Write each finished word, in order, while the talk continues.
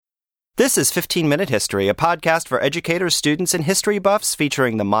This is 15-Minute History, a podcast for educators, students, and history buffs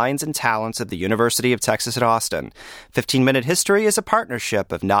featuring the minds and talents of the University of Texas at Austin. 15-Minute History is a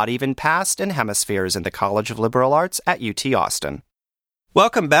partnership of Not Even Past and Hemispheres in the College of Liberal Arts at UT Austin.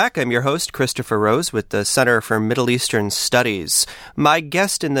 Welcome back. I'm your host, Christopher Rose, with the Center for Middle Eastern Studies. My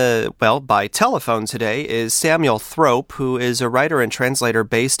guest by telephone today is Samuel Thrope, who is a writer and translator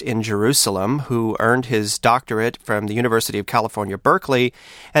based in Jerusalem, who earned his doctorate from the University of California, Berkeley,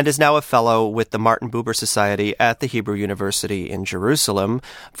 and is now a fellow with the Martin Buber Society at the Hebrew University in Jerusalem,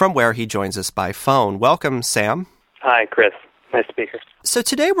 from where he joins us by phone. Welcome, Sam. Hi, Chris. Nice to be here. So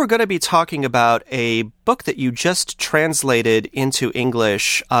today we're going to be talking about a book that you just translated into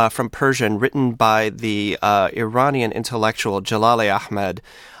English from Persian, written by the Iranian intellectual Jalali Ahmed,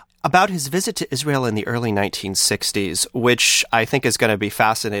 about his visit to Israel in the early 1960s, which I think is going to be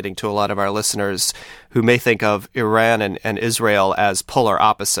fascinating to a lot of our listeners who may think of Iran and Israel as polar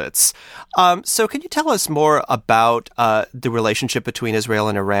opposites. So can you tell us more about the relationship between Israel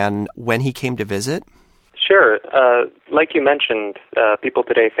and Iran when he came to visit? Sure. Like you mentioned, people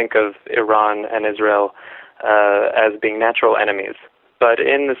today think of Iran and Israel as being natural enemies. But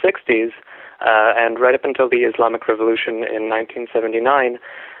in the 60s, and right up until the Islamic Revolution in 1979,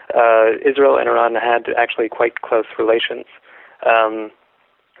 Israel and Iran had actually quite close relations.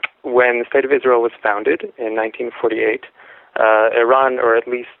 When the State of Israel was founded in 1948, Iran, or at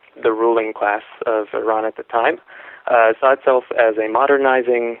least the ruling class of Iran at the time, saw itself as a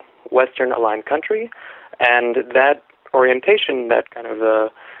modernizing, Western-aligned country. And that orientation, that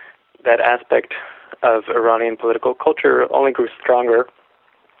aspect of Iranian political culture only grew stronger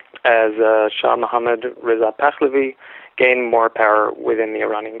as Shah Mohammad Reza Pahlavi gained more power within the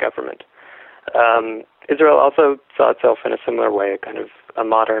Iranian government. Israel also saw itself in a similar way, a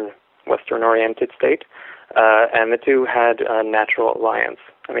modern Western-oriented state, and the two had a natural alliance.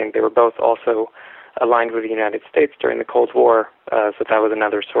 I mean, they were both also aligned with the United States during the Cold War, so that was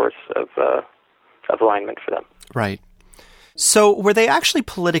another source of alignment for them. Right. So were they actually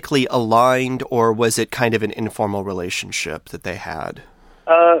politically aligned, or was it kind of an informal relationship that they had?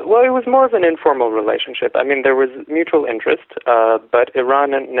 Well, it was more of an informal relationship. I mean, there was mutual interest, but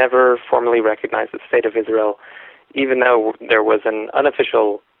Iran never formally recognized the State of Israel, even though there was an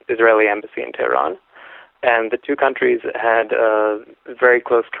unofficial Israeli embassy in Tehran. And the two countries had very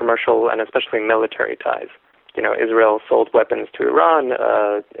close commercial and especially military ties. You know, Israel sold weapons to Iran,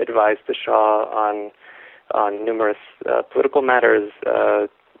 advised the Shah on numerous political matters,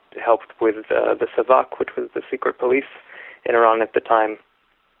 helped with the Savak, which was the secret police in Iran at the time,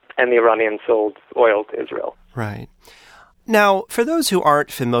 and the Iranians sold oil to Israel. Right. Now, for those who aren't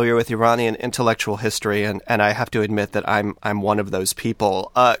familiar with Iranian intellectual history, and I have to admit that I'm one of those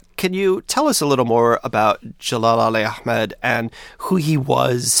people, can you tell us a little more about Jalali Ahmed and who he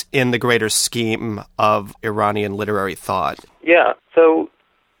was in the greater scheme of Iranian literary thought? Yeah, so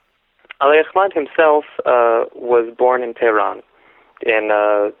Ali Ahmad himself was born in Tehran in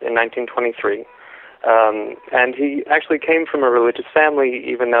 1923, and he actually came from a religious family,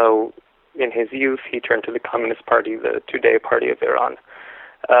 even though in his youth, he turned to the Communist Party, the Tudeh Party of Iran.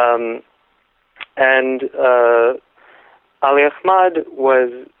 Ali Ahmad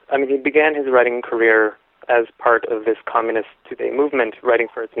he began his writing career as part of this communist Tudeh movement, writing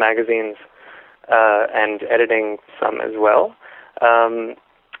for its magazines and editing some as well.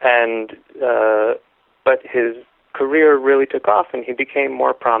 But his career really took off, and he became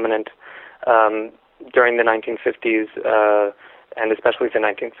more prominent during the 1950s and especially the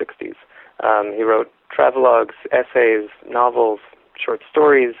 1960s. He wrote travelogues, essays, novels, short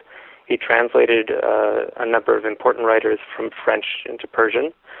stories. He translated a number of important writers from French into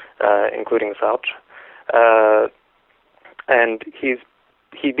Persian, including Sartre. And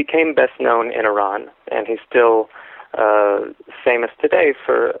he became best known in Iran, and he's still famous today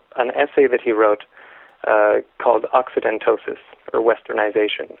for an essay that he wrote called Occidentosis, or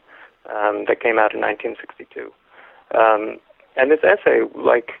Westernization, that came out in 1962. And this essay,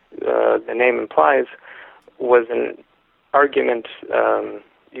 like the name implies, was an argument,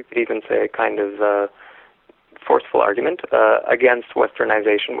 you could even say a kind of forceful argument, against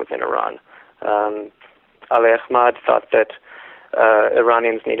Westernization within Iran. Ali Ahmad thought that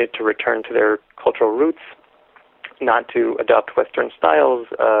Iranians needed to return to their cultural roots, not to adopt Western styles,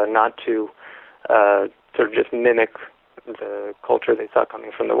 not to sort of just mimic the culture they saw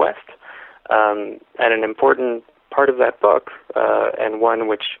coming from the West. And an important part of that book, and one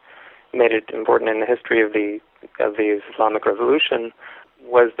which made it important in the history of the Islamic Revolution,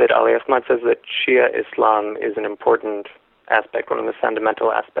 was that Ali Ahmad says that Shia Islam is an important aspect, one of the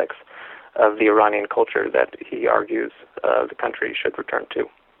fundamental aspects of the Iranian culture that he argues the country should return to.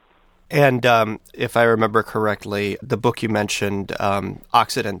 And if I remember correctly, the book you mentioned,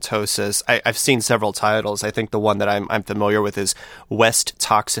 Occidentosis, I've seen several titles. I think the one that I'm familiar with is West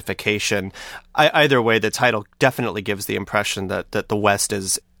Toxification. Either way, the title definitely gives the impression that the West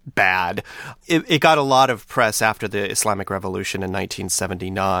is bad. It got a lot of press after the Islamic Revolution in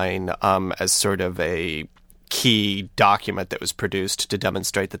 1979 as sort of a key document that was produced to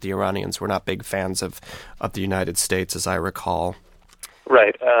demonstrate that the Iranians were not big fans of the United States, as I recall.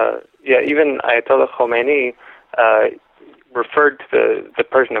 Right. Even Ayatollah Khomeini referred to the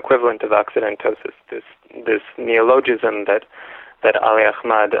Persian equivalent of Occidentosis, this neologism that Ali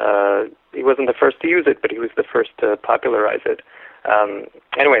Ahmad, he wasn't the first to use it, but he was the first to popularize it.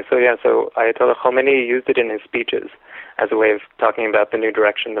 So Ayatollah Khomeini used it in his speeches as a way of talking about the new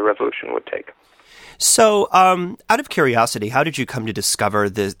direction the revolution would take. So, out of curiosity, how did you come to discover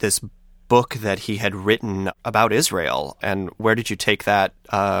this book that he had written about Israel, and where did you take that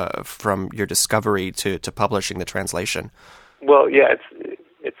from your discovery to publishing the translation? Well, yeah,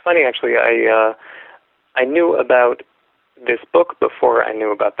 it's funny actually. I knew about this book before I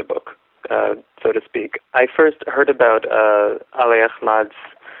knew about the book, so to speak. I first heard about Ali Ahmad's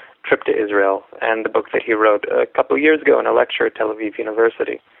trip to Israel and the book that he wrote a couple of years ago in a lecture at Tel Aviv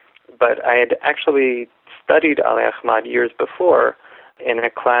University. But I had actually studied Ali Ahmad years before in a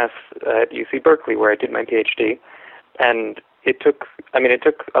class at UC Berkeley where I did my PhD. And it took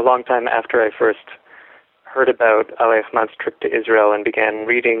a long time after I first heard about Ali Ahmad's trip to Israel and began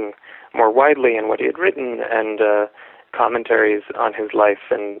reading more widely in what he had written and commentaries on his life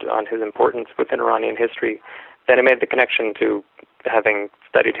and on his importance within Iranian history. Then I made the connection to having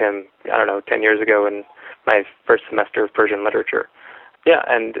studied him, 10 years ago in my first semester of Persian literature. Yeah,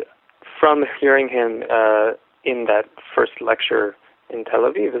 and from hearing him in that first lecture in Tel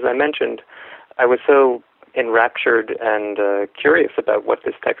Aviv, as I mentioned, I was so enraptured and curious about what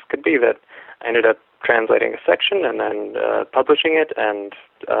this text could be that I ended up translating a section and then publishing it, and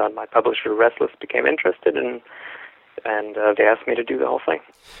my publisher, Restless, became interested, and they asked me to do the whole thing.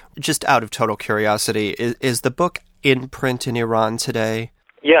 Just out of total curiosity, is the book in print in Iran today?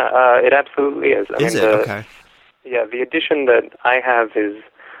 Yeah, it absolutely is. Okay. Yeah, the edition that I have is,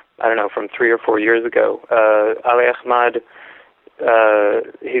 from 3 or 4 years ago. Ali Ahmad,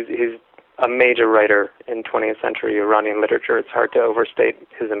 he's a major writer in 20th century Iranian literature. It's hard to overstate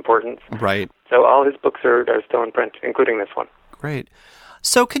his importance. Right. So all his books are still in print, including this one. Great.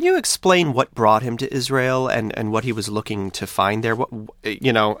 So can you explain what brought him to Israel and what he was looking to find there?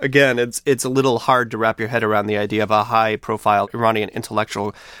 Again, it's a little hard to wrap your head around the idea of a high-profile Iranian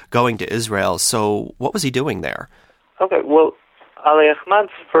intellectual going to Israel. So what was he doing there? Okay, well, Ali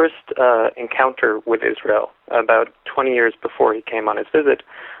Ahmad's first encounter with Israel, about 20 years before he came on his visit,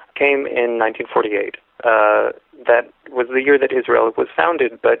 came in 1948. That was the year that Israel was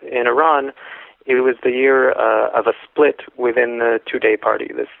founded, but in Iran, it was the year of a split within the Two-Day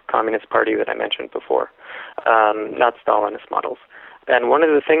Party, this communist party that I mentioned before, not Stalinist models. And one of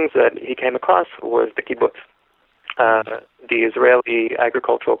the things that he came across was the kibbutz, the Israeli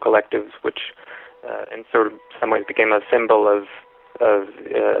agricultural collectives, which in sort of some ways became a symbol of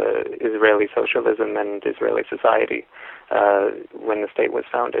Israeli socialism and Israeli society when the state was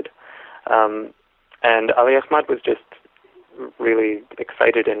founded. And Ali Ahmad was just really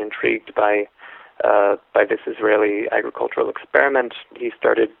excited and intrigued by this Israeli agricultural experiment. He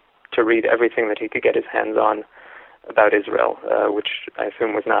started to read everything that he could get his hands on about Israel, which I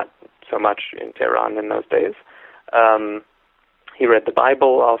assume was not so much in Tehran in those days. He read the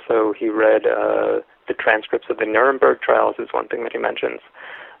Bible. Also, he read the transcripts of the Nuremberg trials is one thing that he mentions.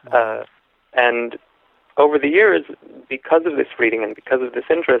 And over the years, because of this reading and because of this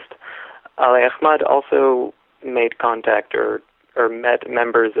interest, Ali Ahmad also made contact or met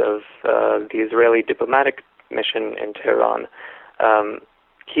members of the Israeli diplomatic mission in Tehran.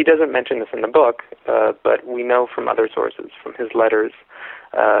 He doesn't mention this in the book, but we know from other sources, from his letters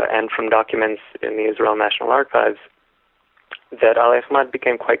and from documents in the Israel National Archives, that Ali Ahmad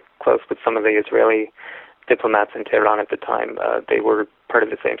became quite close with some of the Israeli diplomats in Tehran at the time. They were part of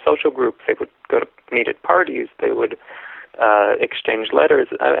the same social group. They would go to meet at parties. They would exchange letters.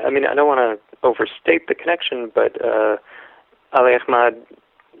 I don't want to overstate the connection, but Ali Ahmad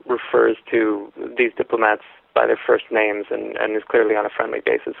refers to these diplomats by their first names and is clearly on a friendly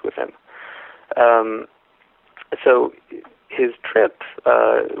basis with them. So his trip,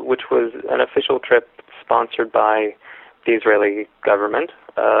 which was an official trip sponsored by the Israeli government,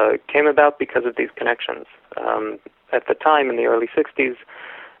 came about because of these connections. At the time, in the early 60s,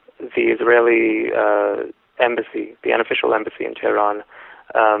 the Israeli embassy, the unofficial embassy in Tehran,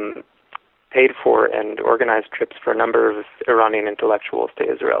 paid for and organized trips for a number of Iranian intellectuals to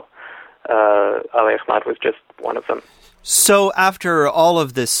Israel. Ali Ahmad was just one of them. So after all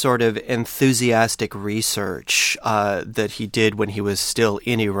of this sort of enthusiastic research that he did when he was still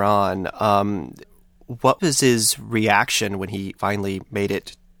in Iran, what was his reaction when he finally made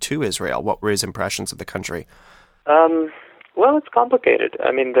it to Israel? What were his impressions of the country? Well, it's complicated.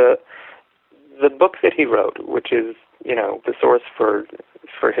 I mean, the book that he wrote, which is, the source for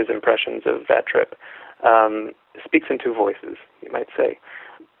his impressions of that trip, speaks in two voices, you might say.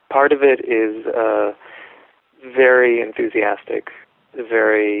 Part of it is very enthusiastic,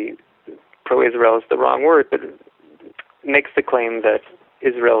 very pro-Israel is the wrong word, but makes the claim that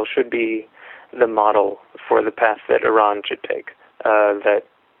Israel should be the model for the path that Iran should take. That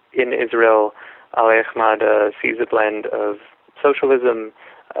in Israel, Ali Ahmad sees a blend of socialism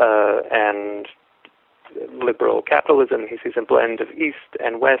and liberal capitalism. He sees a blend of East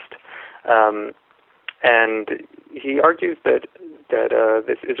and West, and he argues that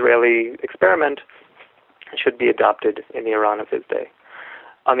this Israeli experiment should be adopted in the Iran of his day.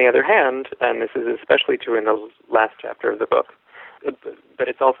 On the other hand, and this is especially true in the last chapter of the book, but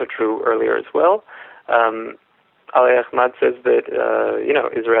it's also true earlier as well, Ali Ahmad says that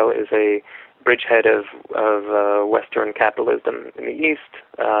Israel is a bridgehead of Western capitalism in the East,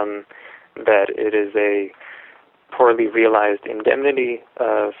 that it is a poorly realized indemnity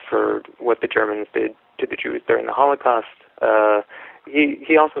for what the Germans did to the Jews during the Holocaust.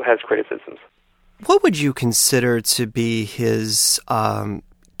 He also has criticisms. What would you consider to be his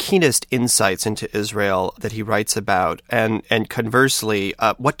keenest insights into Israel that he writes about? And conversely,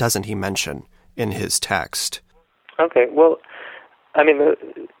 what doesn't he mention in his text? Okay, well, I mean,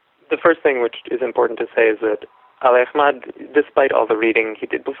 the first thing which is important to say is that Ali Ahmad, despite all the reading he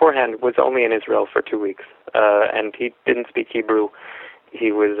did beforehand, was only in Israel for 2 weeks, and he didn't speak Hebrew.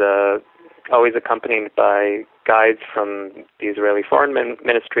 He was always accompanied by guides from the Israeli Foreign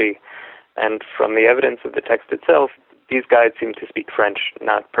Ministry, and from the evidence of the text itself, these guides seemed to speak French,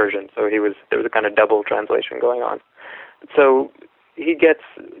 not Persian, so there was a kind of double translation going on. So he gets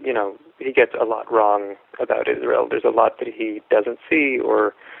a lot wrong about Israel. There's a lot that he doesn't see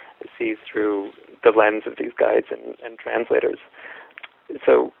or sees through the lens of these guides and translators.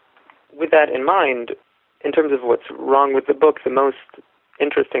 So with that in mind, in terms of what's wrong with the book, the most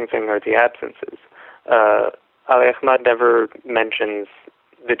interesting thing are the absences. Ali Ahmad never mentions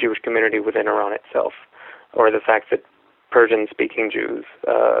the Jewish community within Iran itself, or the fact that Persian-speaking Jews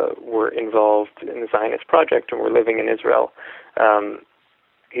were involved in the Zionist project and were living in Israel.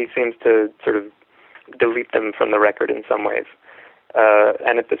 He seems to sort of delete them from the record in some ways.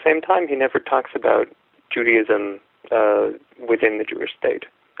 And at the same time, he never talks about Judaism within the Jewish state.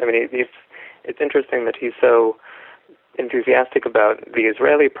 I mean, it's interesting that he's so enthusiastic about the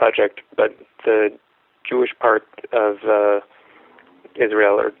Israeli project, but the Jewish part of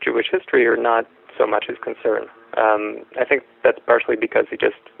Israel or Jewish history are not so much his concern. I think that's partially because he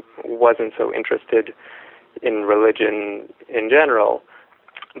just wasn't so interested in religion in general,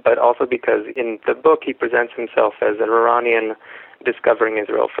 but also because in the book he presents himself as an Iranian discovering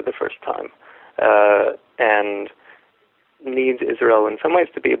Israel for the first time, and needs Israel in some ways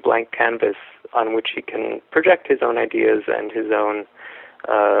to be a blank canvas on which he can project his own ideas and his own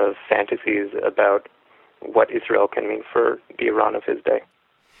fantasies about what Israel can mean for the Iran of his day.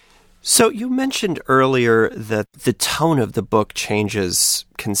 So you mentioned earlier that the tone of the book changes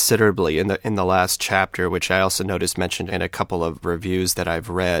considerably in the last chapter, which I also noticed mentioned in a couple of reviews that I've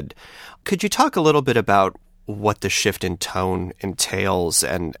read. Could you talk a little bit about what the shift in tone entails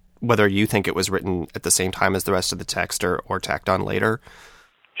and whether you think it was written at the same time as the rest of the text or tacked on later?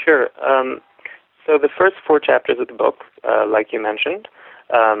 Sure. So the first 4 chapters of the book, like you mentioned,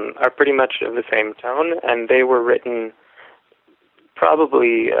 are pretty much of the same tone, and they were written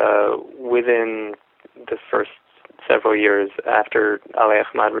probably within the first several years after Ali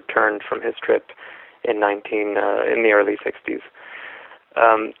Ahmad returned from his trip in the early 60s.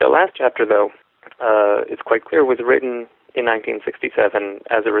 The last chapter, though, it's quite clear, was written in 1967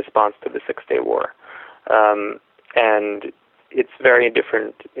 as a response to the Six-Day War. And it's very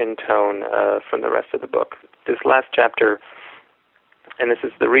different in tone from the rest of the book. This last chapter, and this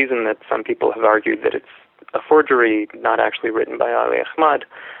is the reason that some people have argued that it's a forgery, not actually written by Ali Ahmad,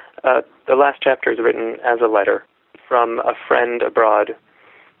 the last chapter is written as a letter from a friend abroad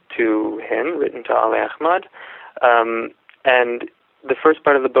to him, written to Ali Ahmad. And the first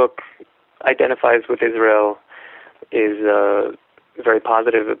part of the book identifies with Israel, is very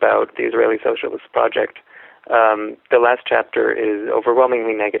positive about the Israeli Socialist Project. The last chapter is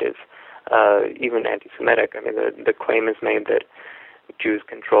overwhelmingly negative, even anti-Semitic. I mean, the claim is made that Jews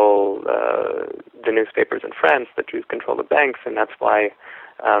control the newspapers in France, that Jews control the banks, and that's why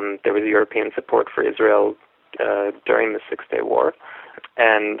There was European support for Israel during the Six-Day War.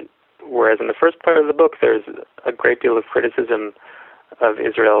 And whereas in the first part of the book there's a great deal of criticism of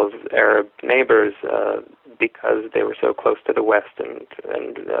Israel's Arab neighbors because they were so close to the West and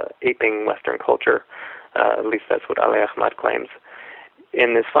aping Western culture, at least that's what Ali Ahmad claims.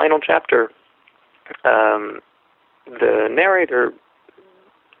 In this final chapter, the narrator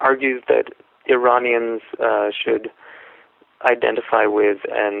argues that Iranians should identify with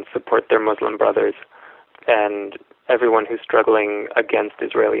and support their Muslim brothers and everyone who's struggling against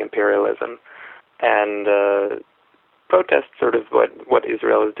Israeli imperialism, and protest sort of what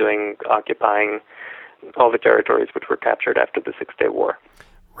Israel is doing, occupying all the territories which were captured after the Six-Day War.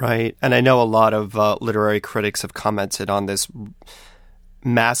 Right. And I know a lot of literary critics have commented on this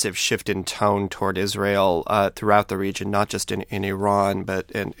massive shift in tone toward Israel throughout the region, not just in Iran, but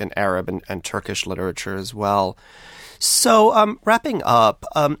in Arab and Turkish literature as well. So wrapping up,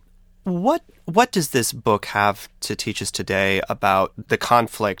 what does this book have to teach us today about the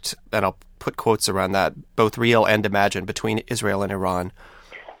conflict, and I'll put quotes around that, both real and imagined, between Israel and Iran?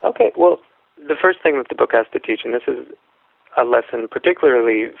 Okay, well, the first thing that the book has to teach, and this is a lesson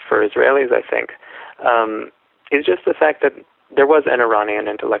particularly for Israelis, I think, is just the fact that there was an Iranian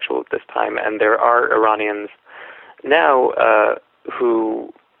intellectual at this time, and there are Iranians now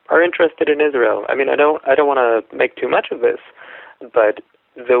who are interested in Israel. I mean, I don't want to make too much of this, but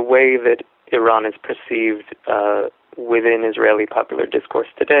the way that Iran is perceived within Israeli popular discourse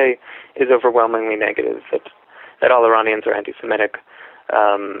today is overwhelmingly negative, that all Iranians are anti-Semitic,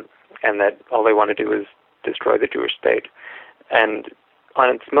 and that all they want to do is destroy the Jewish state. And on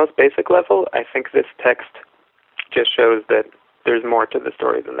its most basic level, I think this text just shows that there's more to the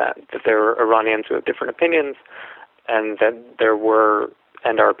story than that there are Iranians who have different opinions, and that there were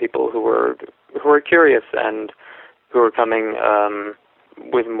and are people who are curious and who are coming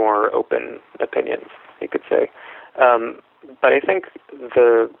with more open opinions, you could say. But I think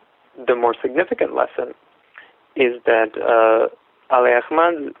the more significant lesson is that Ali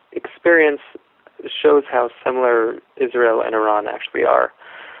Ahmad's experience shows how similar Israel and Iran actually are.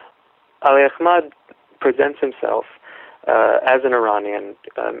 Ali Ahmad presents himself as an Iranian,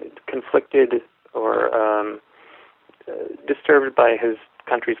 conflicted or disturbed by his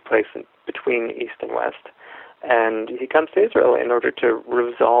country's place between East and West. And he comes to Israel in order to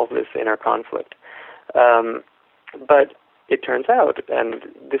resolve this inner conflict. But it turns out, and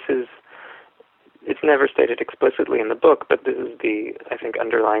it's never stated explicitly in the book, but this is the, I think,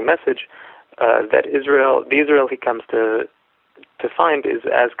 underlying message, that the Israel he comes to find is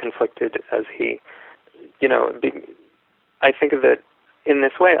as conflicted as he, I think that in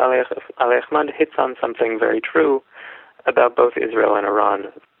this way, Ali Ahmad hits on something very true about both Israel and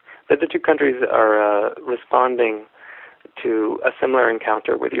Iran, that the two countries are responding to a similar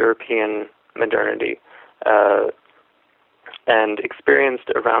encounter with European modernity and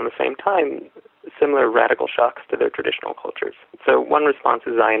experienced around the same time similar radical shocks to their traditional cultures. So one response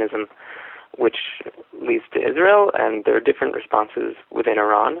is Zionism, which leads to Israel, and there are different responses within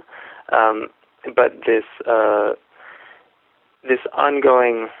Iran. But this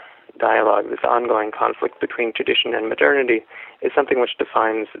ongoing dialogue, this ongoing conflict between tradition and modernity is something which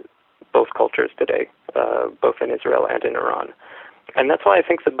defines both cultures today, both in Israel and in Iran. And that's why I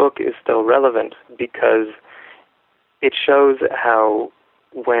think the book is still relevant, because it shows how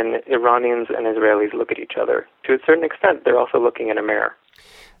when Iranians and Israelis look at each other, to a certain extent, they're also looking in a mirror.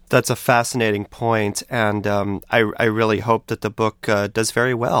 That's a fascinating point, and I really hope that the book does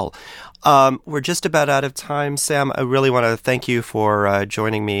very well. We're just about out of time, Sam. I really want to thank you for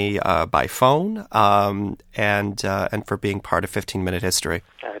joining me by phone and for being part of 15-Minute History.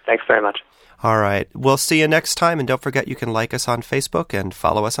 Thanks very much. All right. We'll see you next time, and don't forget you can like us on Facebook and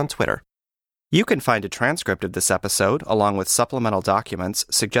follow us on Twitter. You can find a transcript of this episode, along with supplemental documents,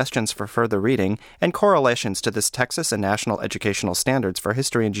 suggestions for further reading, and correlations to this Texas and National Educational Standards for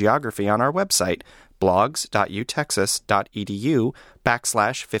History and Geography on our website,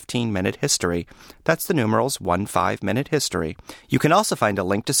 blogs.utexas.edu/15-minute history. That's the numerals 15-minute history. You can also find a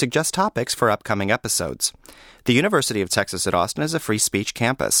link to suggest topics for upcoming episodes. The University of Texas at Austin is a free speech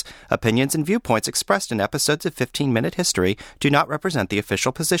campus. Opinions and viewpoints expressed in episodes of 15-Minute History do not represent the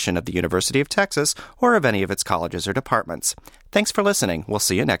official position of the University of Texas or of any of its colleges or departments. Thanks for listening. We'll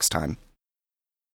see you next time.